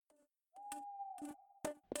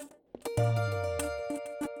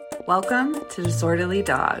Welcome to Disorderly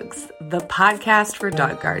Dogs, the podcast for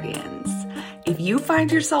dog guardians. If you find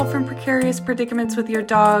yourself in precarious predicaments with your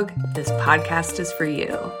dog, this podcast is for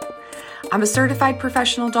you. I'm a certified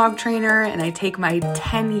professional dog trainer, and I take my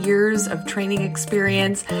 10 years of training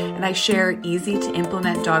experience and I share easy to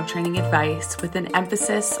implement dog training advice with an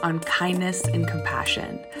emphasis on kindness and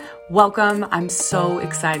compassion. Welcome. I'm so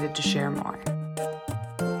excited to share more.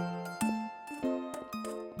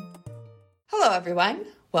 Hello, everyone.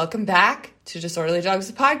 Welcome back to Disorderly Dogs,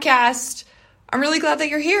 the podcast. I'm really glad that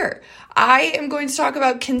you're here. I am going to talk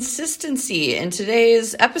about consistency in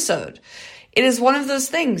today's episode. It is one of those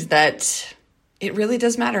things that it really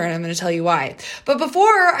does matter, and I'm going to tell you why. But before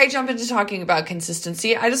I jump into talking about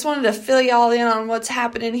consistency, I just wanted to fill y'all in on what's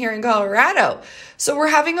happening here in Colorado. So we're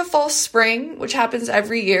having a fall spring, which happens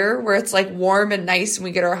every year, where it's like warm and nice and we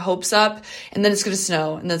get our hopes up, and then it's going to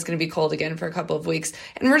snow, and then it's going to be cold again for a couple of weeks.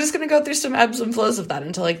 And we're just going to go through some ebbs and flows of that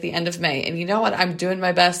until like the end of May. And you know what? I'm doing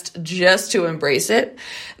my best just to embrace it.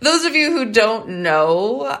 Those of you who don't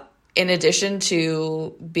know, in addition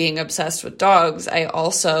to being obsessed with dogs, I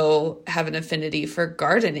also have an affinity for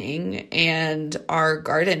gardening, and our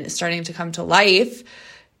garden is starting to come to life.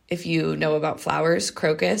 If you know about flowers,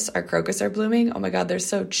 our crocus are blooming. Oh my God, they're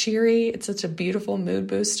so cheery. It's such a beautiful mood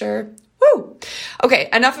booster. Woo! Okay,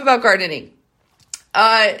 enough about gardening.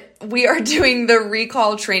 We are doing the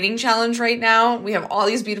Recall Training Challenge right now. We have all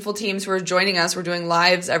these beautiful teams who are joining us. We're doing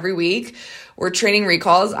lives every week. We're training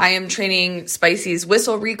recalls. I am training Spicy's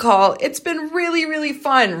whistle recall. It's been really, really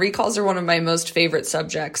fun. Recalls are one of my most favorite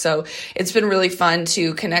subjects. So it's been really fun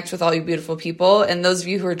to connect with all you beautiful people. And those of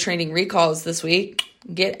you who are training recalls this week,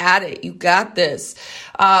 get at it. You got this.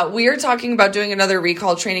 We are talking about doing another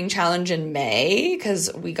recall training challenge in May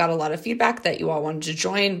because we got a lot of feedback that you all wanted to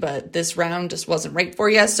join, but this round just wasn't right for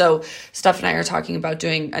you. So Steph and I are talking about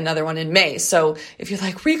doing another one in May. So if you're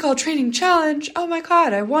like, recall training challenge, oh my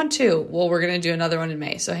God, I want to. Well, we're going to do another one in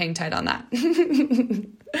May. So hang tight on that.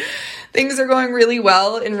 Things are going really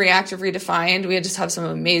well in Reactive Redefined. We just have some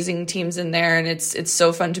amazing teams in there, and it's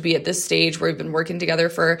so fun to be at this stage where we've been working together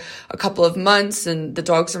for a couple of months, and the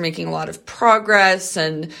dogs are making a lot of progress,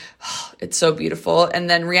 and it's so beautiful. And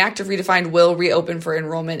then Reactive Redefined will reopen for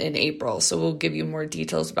enrollment in April, so we'll give you more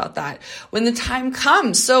details about that when the time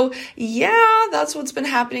comes. So yeah, that's what's been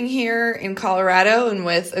happening here in Colorado and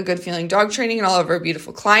with A Good Feeling Dog Training and all of our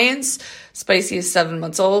beautiful clients. Spicy is 7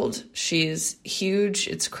 months old. She's huge.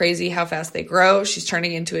 It's crazy how fast they grow. She's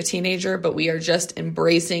turning into a teenager, but we are just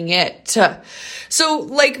embracing it. So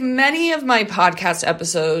like many of my podcast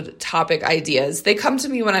episode topic ideas, they come to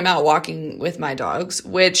me when I'm out walking with my dogs,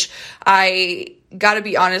 which I gotta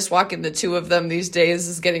be honest, walking the two of them these days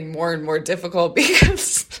is getting more and more difficult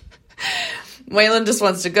because Waylon just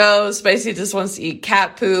wants to go. Spicy just wants to eat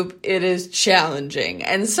cat poop. It is challenging.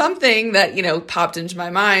 And something that, popped into my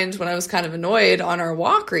mind when I was kind of annoyed on our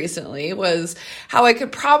walk recently was how I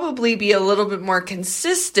could probably be a little bit more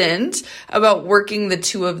consistent about working the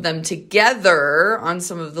two of them together on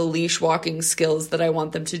some of the leash walking skills that I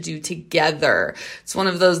want them to do together. It's one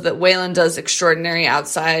of those that Waylon does extraordinary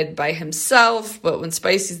outside by himself, but when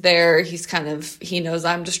Spicy's there, he knows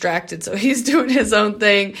I'm distracted, so he's doing his own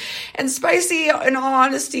thing. And Spicy, in all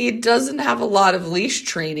honesty, doesn't have a lot of leash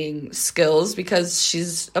training skills because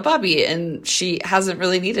she's a puppy and she hasn't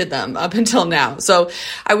really needed them up until now. So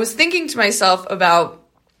I was thinking to myself about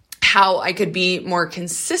how I could be more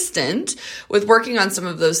consistent with working on some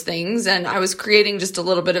of those things. And I was creating just a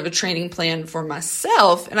little bit of a training plan for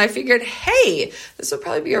myself. And I figured, hey, this would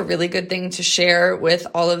probably be a really good thing to share with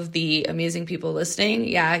all of the amazing people listening.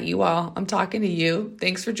 Yeah, you all, I'm talking to you.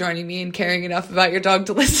 Thanks for joining me and caring enough about your dog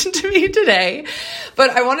to listen to me today.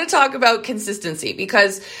 But I want to talk about consistency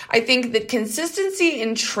because I think that consistency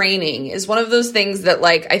in training is one of those things that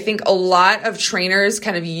I think a lot of trainers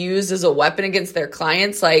kind of use as a weapon against their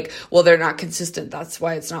clients. Well, they're not consistent. That's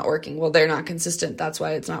why it's not working. Well, they're not consistent. That's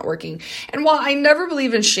why it's not working. And while I never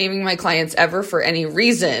believe in shaming my clients ever for any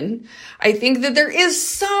reason, I think that there is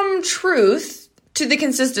some truth to the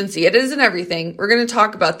consistency. It isn't everything. We're going to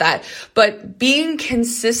talk about that. But being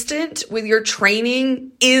consistent with your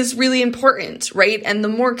training is really important, right? And the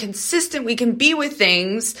more consistent we can be with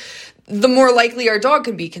things, the more likely our dog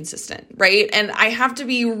can be consistent, right? And I have to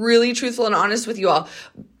be really truthful and honest with you all.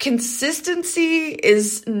 Consistency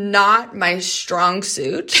is not my strong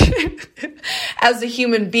suit as a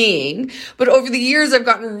human being, but over the years I've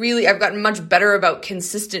gotten much better about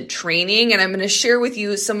consistent training, and I'm going to share with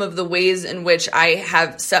you some of the ways in which I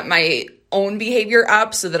have set my own behavior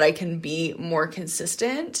up so that I can be more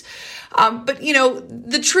consistent. But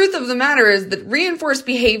the truth of the matter is that reinforced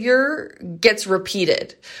behavior gets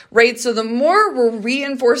repeated, right? So the more we're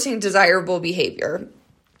reinforcing desirable behavior,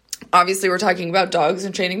 obviously we're talking about dogs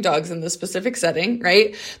and training dogs in this specific setting,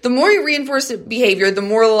 right? The more you reinforce behavior, the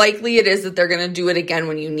more likely it is that they're going to do it again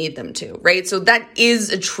when you need them to, right? So that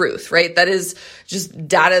is a truth, right? That is just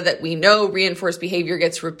data that we know. Reinforced behavior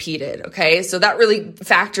gets repeated, okay? So that really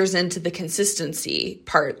factors into the consistency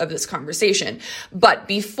part of this conversation. But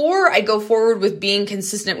before I go forward with being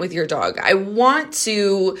consistent with your dog, I want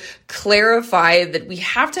to clarify that we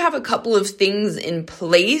have to have a couple of things in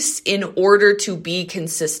place in order to be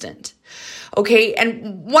consistent. Okay,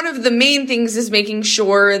 and one of the main things is making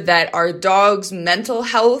sure that our dog's mental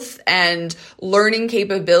health and learning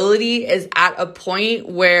capability is at a point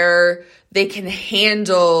where they can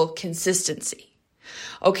handle consistency.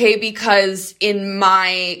 Okay, because in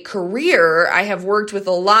my career, I have worked with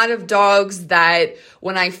a lot of dogs that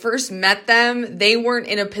when I first met them, they weren't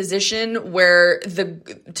in a position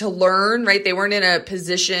to learn, right? They weren't in a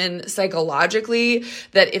position psychologically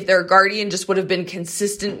that if their guardian just would have been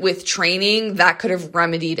consistent with training, that could have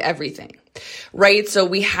remedied everything. Right? So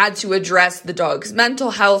we had to address the dog's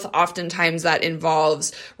mental health. Oftentimes that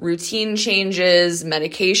involves routine changes,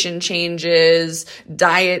 medication changes,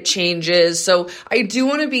 diet changes. So I do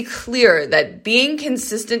want to be clear that being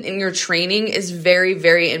consistent in your training is very,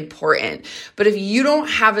 very important. But if you don't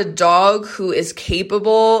have a dog who is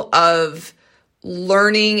capable of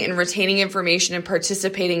learning and retaining information and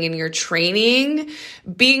participating in your training,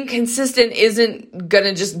 being consistent isn't going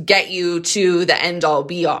to just get you to the end all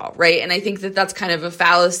be all, right? And I think that that's kind of a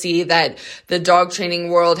fallacy that the dog training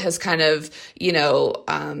world has kind of,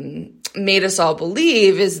 made us all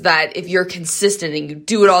believe, is that if you're consistent and you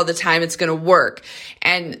do it all the time, it's going to work.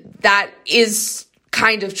 And that is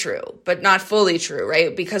kind of true, but not fully true,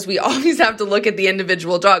 right? Because we always have to look at the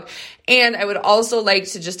individual dog. And I would also like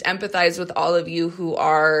to just empathize with all of you who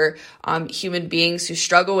are human beings who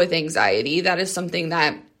struggle with anxiety. That is something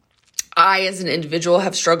that I, as an individual,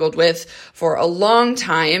 have struggled with for a long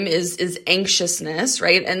time is anxiousness,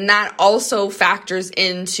 right? And that also factors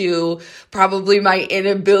into probably my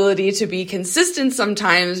inability to be consistent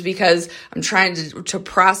sometimes because I'm trying to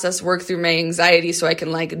process, work through my anxiety so I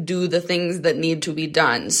can do the things that need to be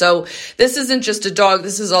done. So this isn't just a dog.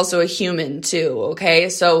 This is also a human too. Okay.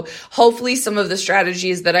 So hopefully some of the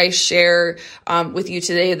strategies that I share with you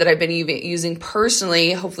today that I've been using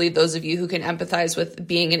personally, hopefully those of you who can empathize with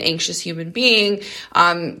being an anxious human being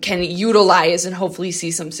can utilize and hopefully see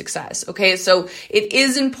some success. Okay, so it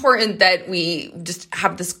is important that we just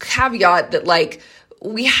have this caveat that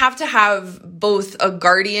we have to have both a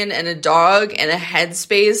guardian and a dog and a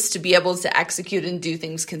headspace to be able to execute and do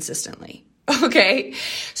things consistently. Okay,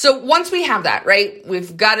 so once we have that, right,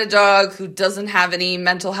 we've got a dog who doesn't have any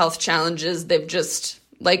mental health challenges. They've just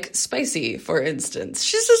like Spicy, for instance.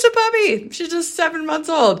 She's just a puppy. She's just 7 months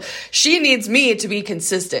old. She needs me to be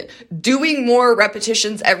consistent. Doing more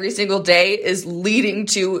repetitions every single day is leading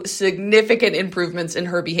to significant improvements in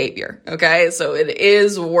her behavior. Okay, so it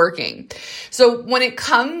is working. So when it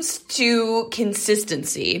comes to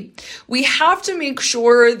consistency, we have to make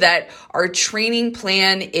sure that our training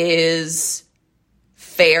plan is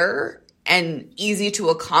fair and easy to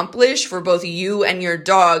accomplish for both you and your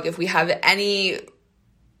dog. If we have any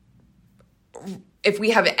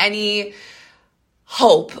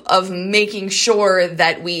hope of making sure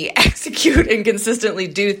that we execute and consistently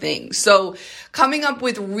do things. So coming up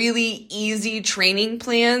with really easy training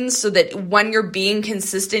plans so that when you're being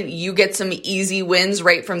consistent, you get some easy wins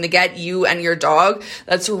right from the get, you and your dog.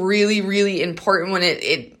 That's really, really important when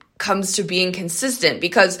it comes to being consistent,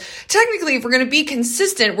 because technically if we're going to be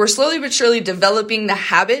consistent, we're slowly but surely developing the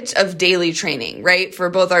habit of daily training, right?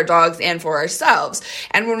 For both our dogs and for ourselves.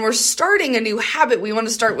 And when we're starting a new habit, we want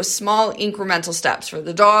to start with small incremental steps for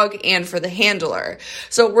the dog and for the handler.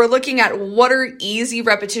 So we're looking at what are easy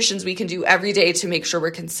repetitions we can do every day to make sure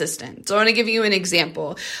we're consistent. So I want to give you an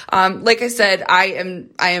example. Like I said, I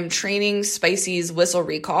am training Spicy's whistle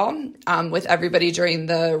recall with everybody during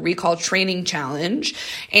the recall training challenge.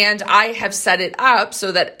 And I have set it up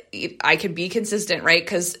so that I can be consistent, right?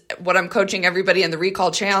 Because what I'm coaching everybody in the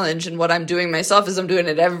recall challenge and what I'm doing myself is I'm doing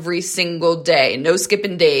it every single day, no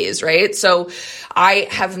skipping days, right? So I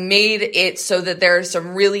have made it so that there are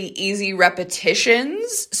some really easy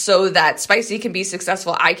repetitions so that Spicy can be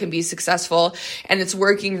successful, I can be successful, and it's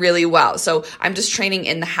working really well. So I'm just training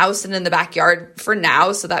in the house and in the backyard for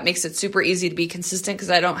now. So that makes it super easy to be consistent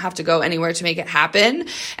because I don't have to go anywhere to make it happen.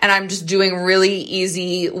 And I'm just doing really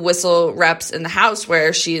easy whistle reps in the house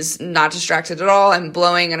where she's not distracted at all. I'm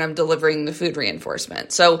blowing and I'm delivering the food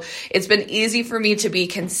reinforcement. So it's been easy for me to be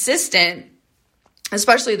consistent,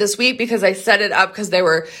 especially this week, because I set it up because there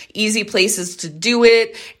were easy places to do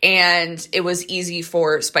it and it was easy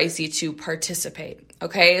for Spicy to participate.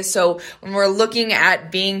 Okay, so when we're looking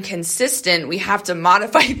at being consistent, we have to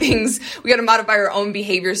modify things. We got to modify our own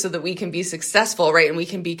behavior so that we can be successful, right? And we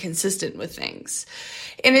can be consistent with things.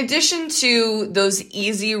 In addition to those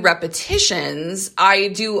easy repetitions, I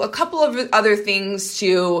do a couple of other things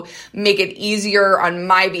to make it easier on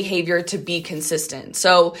my behavior to be consistent.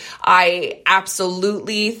 So I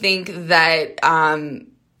absolutely think that,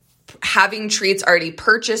 having treats already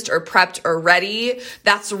purchased or prepped or ready,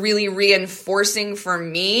 that's really reinforcing for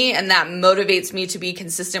me. And that motivates me to be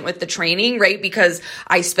consistent with the training, right? Because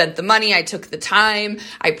I spent the money, I took the time,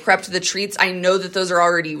 I prepped the treats. I know that those are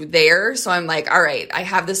already there. So I'm like, all right, I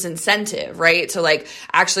have this incentive, right? To like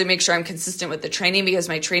actually make sure I'm consistent with the training because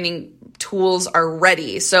my training tools are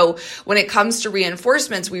ready. So when it comes to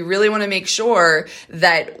reinforcements, we really want to make sure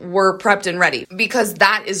that we're prepped and ready, because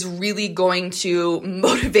that is really going to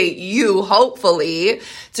motivate you, hopefully,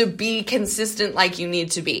 to be consistent like you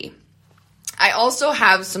need to be. I also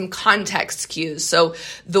have some context cues. So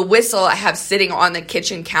the whistle I have sitting on the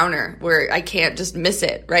kitchen counter where I can't just miss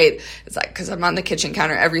it, right? It's like, because I'm on the kitchen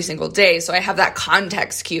counter every single day. So I have that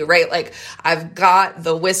context cue, right? Like I've got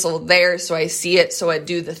the whistle there so I see it, so I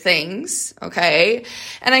do the things, okay?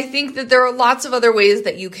 And I think that there are lots of other ways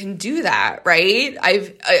that you can do that, right?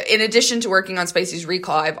 In addition to working on Spicy's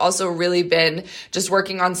recall, I've also really been just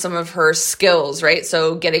working on some of her skills, right?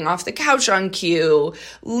 So getting off the couch on cue,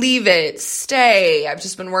 leave it, stay. I've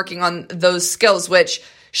just been working on those skills, which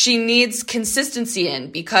she needs consistency in,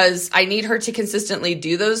 because I need her to consistently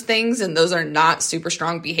do those things. And those are not super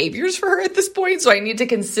strong behaviors for her at this point. So I need to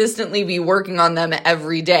consistently be working on them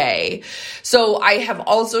every day. So I have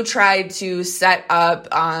also tried to set up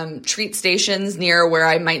treat stations near where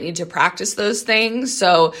I might need to practice those things.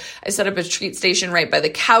 So I set up a treat station right by the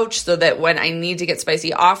couch so that when I need to get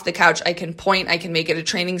Spicy off the couch, I can point, I can make it a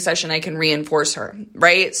training session, I can reinforce her,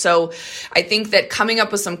 right? So I think that coming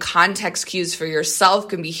up with some context cues for yourself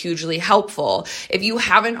can be hugely helpful. If you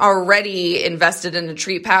haven't already invested in a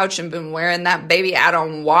treat pouch and been wearing that baby out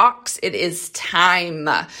on walks, it is time,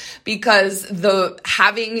 because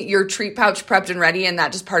having your treat pouch prepped and ready and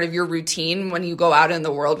that just part of your routine when you go out in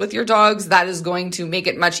the world with your dogs, that is going to make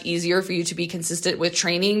it much easier for you to be consistent with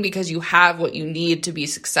training because you have what you need to be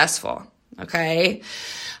successful. Okay.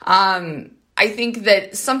 I think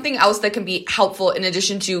that something else that can be helpful in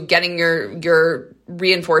addition to getting your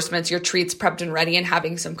reinforcements, your treats prepped and ready and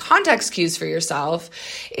having some context cues for yourself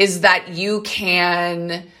is that you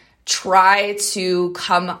can try to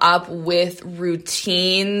come up with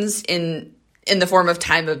routines in the form of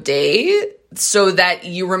time of day so that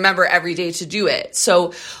you remember every day to do it.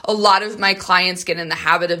 So a lot of my clients get in the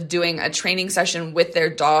habit of doing a training session with their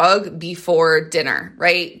dog before dinner,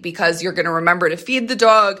 right? Because you're going to remember to feed the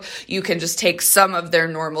dog. You can just take some of their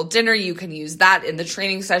normal dinner. You can use that in the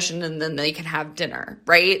training session and then they can have dinner,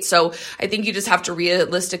 right? So I think you just have to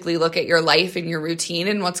realistically look at your life and your routine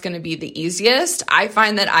and what's going to be the easiest. I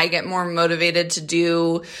find that I get more motivated to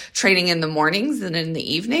do training in the mornings than in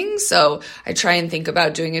the evenings. So I try and think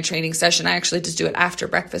about doing a training session. I actually just do it after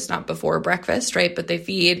breakfast, not before breakfast, right? But I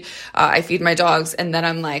feed my dogs and then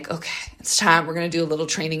I'm like, okay, it's time. We're going to do a little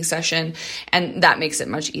training session. And that makes it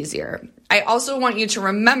much easier. I also want you to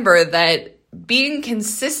remember that being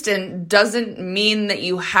consistent doesn't mean that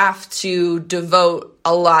you have to devote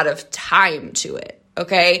a lot of time to it.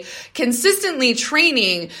 Okay. Consistently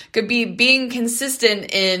training could be being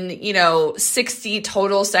consistent in, 60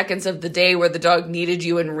 total seconds of the day where the dog needed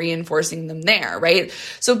you and reinforcing them there, right?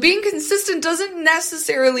 So being consistent doesn't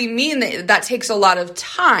necessarily mean that takes a lot of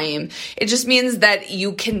time. It just means that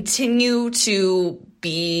you continue to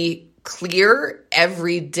be clear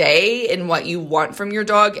every day in what you want from your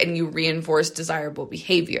dog and you reinforce desirable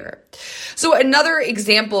behavior. So another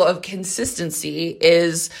example of consistency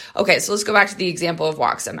is, okay, so let's go back to the example of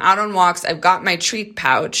walks. I'm out on walks. I've got my treat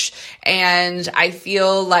pouch and I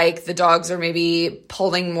feel like the dogs are maybe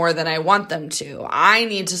pulling more than I want them to. I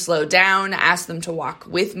need to slow down, ask them to walk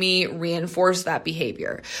with me, reinforce that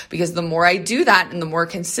behavior, because the more I do that and the more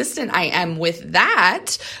consistent I am with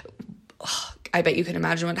that, I bet you can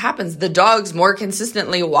imagine what happens. The dogs more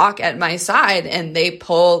consistently walk at my side and they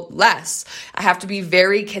pull less. I have to be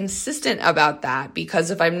very consistent about that,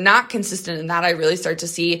 because if I'm not consistent in that, I really start to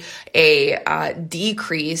see a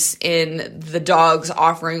decrease in the dogs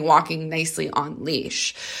walking nicely on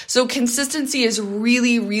leash. So consistency is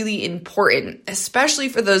really, really important, especially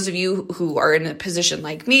for those of you who are in a position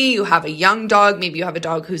like me. You have a young dog. Maybe you have a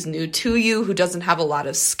dog who's new to you, who doesn't have a lot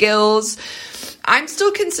of skills. I'm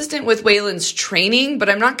still consistent with Waylon's training, but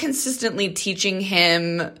I'm not consistently teaching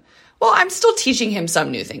him. Well, I'm still teaching him some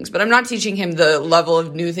new things, but I'm not teaching him the level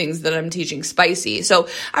of new things that I'm teaching Spicy. So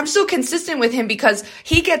I'm still consistent with him because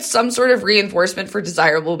he gets some sort of reinforcement for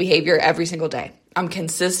desirable behavior every single day. I'm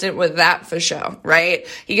consistent with that for sure, right?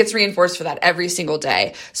 He gets reinforced for that every single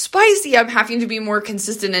day. Spicy, I'm having to be more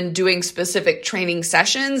consistent in doing specific training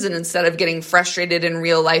sessions, and instead of getting frustrated in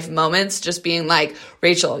real life moments, just being like,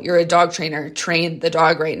 Rachel, you're a dog trainer, train the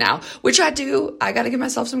dog right now, which I do. I got to give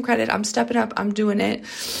myself some credit. I'm stepping up. I'm doing it.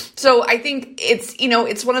 So I think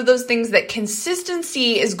it's one of those things that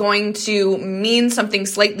consistency is going to mean something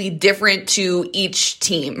slightly different to each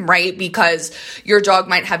team, right? Because your dog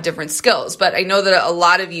might have different skills, but I know that a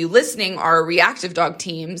lot of you listening are reactive dog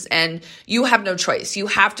teams, and you have no choice. You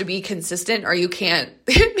have to be consistent or you can't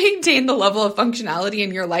maintain the level of functionality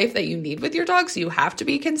in your life that you need with your dog. So you have to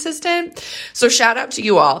be consistent. So shout out to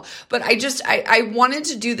you all. But I wanted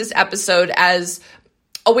to do this episode as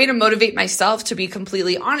a way to motivate myself, to be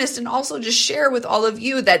completely honest, and also just share with all of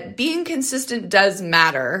you that being consistent does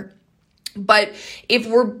matter. But if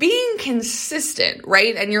we're being consistent,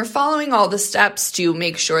 right, and you're following all the steps to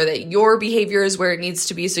make sure that your behavior is where it needs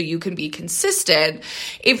to be so you can be consistent,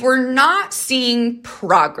 if we're not seeing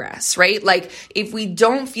progress, right, like if we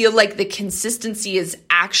don't feel like the consistency is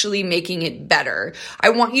actually making it better,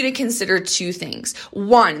 I want you to consider two things.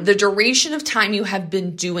 One, the duration of time you have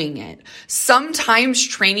been doing it. Sometimes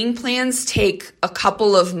training plans take a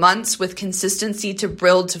couple of months with consistency to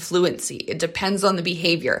build to fluency. It depends on the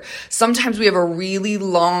behavior. Sometimes we have a really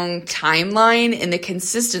long timeline in the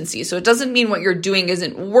consistency. So it doesn't mean what you're doing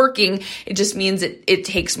isn't working. It just means it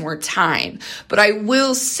takes more time. But I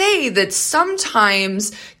will say that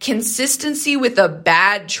sometimes consistency with a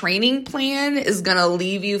bad training plan is going to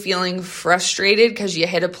leave you feeling frustrated because you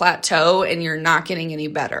hit a plateau and you're not getting any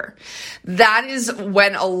better. That is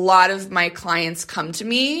when a lot of my clients come to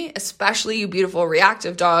me, especially you beautiful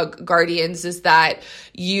reactive dog guardians, is that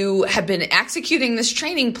you have been executing this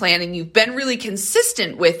training plan and you've been really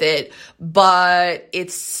consistent with it, but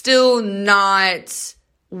it's still not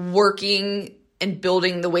working and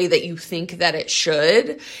building the way that you think that it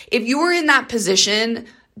should. If you are in that position,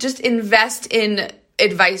 just invest in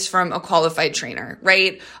advice from a qualified trainer,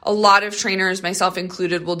 right? A lot of trainers, myself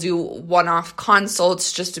included, will do one-off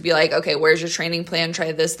consults just to be like, okay, where's your training plan?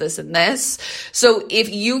 Try this, this, and this. So if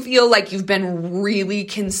you feel like you've been really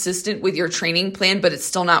consistent with your training plan, but it's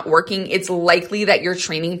still not working, it's likely that your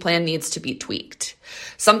training plan needs to be tweaked.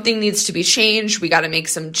 Something needs to be changed. We got to make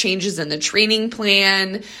some changes in the training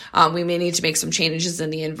plan. We may need to make some changes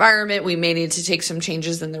in the environment. We may need to take some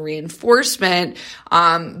changes in the reinforcement.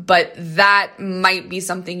 But that might be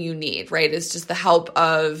something you need, right? It's just the help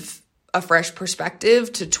of a fresh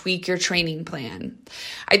perspective to tweak your training plan.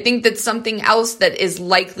 I think that something else that is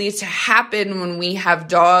likely to happen when we have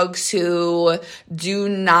dogs who do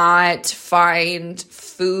not find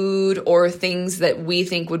food or things that we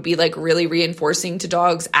think would be like really reinforcing to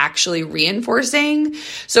dogs actually reinforcing.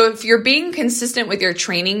 So if you're being consistent with your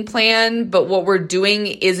training plan, but what we're doing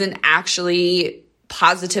isn't actually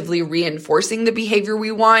positively reinforcing the behavior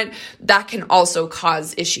we want, that can also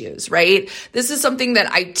cause issues, right? This is something that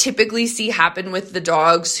I typically see happen with the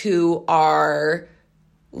dogs who are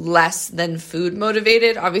less than food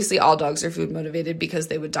motivated. Obviously, all dogs are food motivated because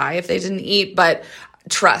they would die if they didn't eat, but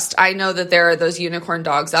trust, I know that there are those unicorn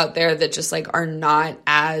dogs out there that just like are not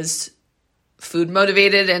as food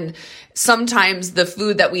motivated, and sometimes the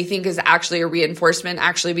food that we think is actually a reinforcement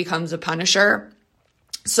actually becomes a punisher.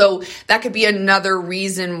 So that could be another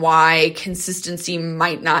reason why consistency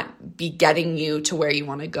might not be getting you to where you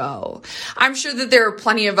want to go. I'm sure that there are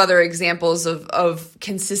plenty of other examples of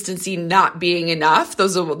consistency not being enough.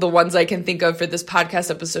 Those are the ones I can think of for this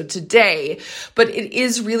podcast episode today. But it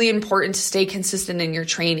is really important to stay consistent in your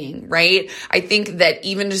training, right? I think that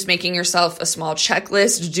even just making yourself a small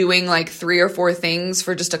checklist, doing like 3 or 4 things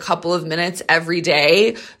for just a couple of minutes every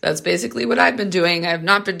day, that's basically what I've been doing. I have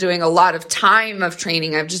not been doing a lot of time of training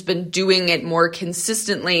training. I've just been doing it more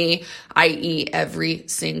consistently, i.e. every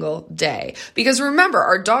single day. Because remember,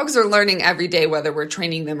 our dogs are learning every day whether we're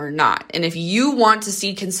training them or not. And if you want to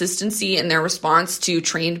see consistency in their response to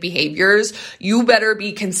trained behaviors, you better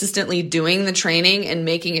be consistently doing the training and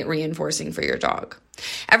making it reinforcing for your dog.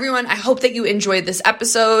 Everyone, I hope that you enjoyed this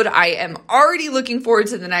episode. I am already looking forward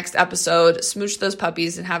to the next episode. Smooch those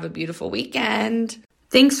puppies and have a beautiful weekend.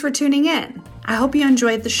 Thanks for tuning in. I hope you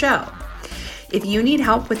enjoyed the show. If you need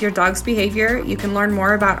help with your dog's behavior, you can learn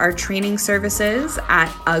more about our training services at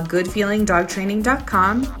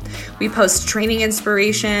agoodfeelingdogtraining.com. We post training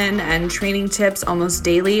inspiration and training tips almost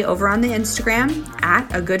daily over on the Instagram at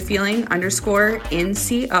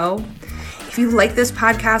agoodfeeling_NCO. If you like this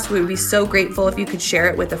podcast, we would be so grateful if you could share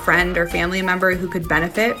it with a friend or family member who could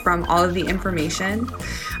benefit from all of the information.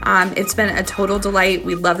 It's been a total delight.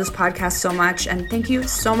 We love this podcast so much, and thank you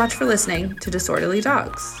so much for listening to Disorderly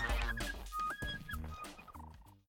Dogs.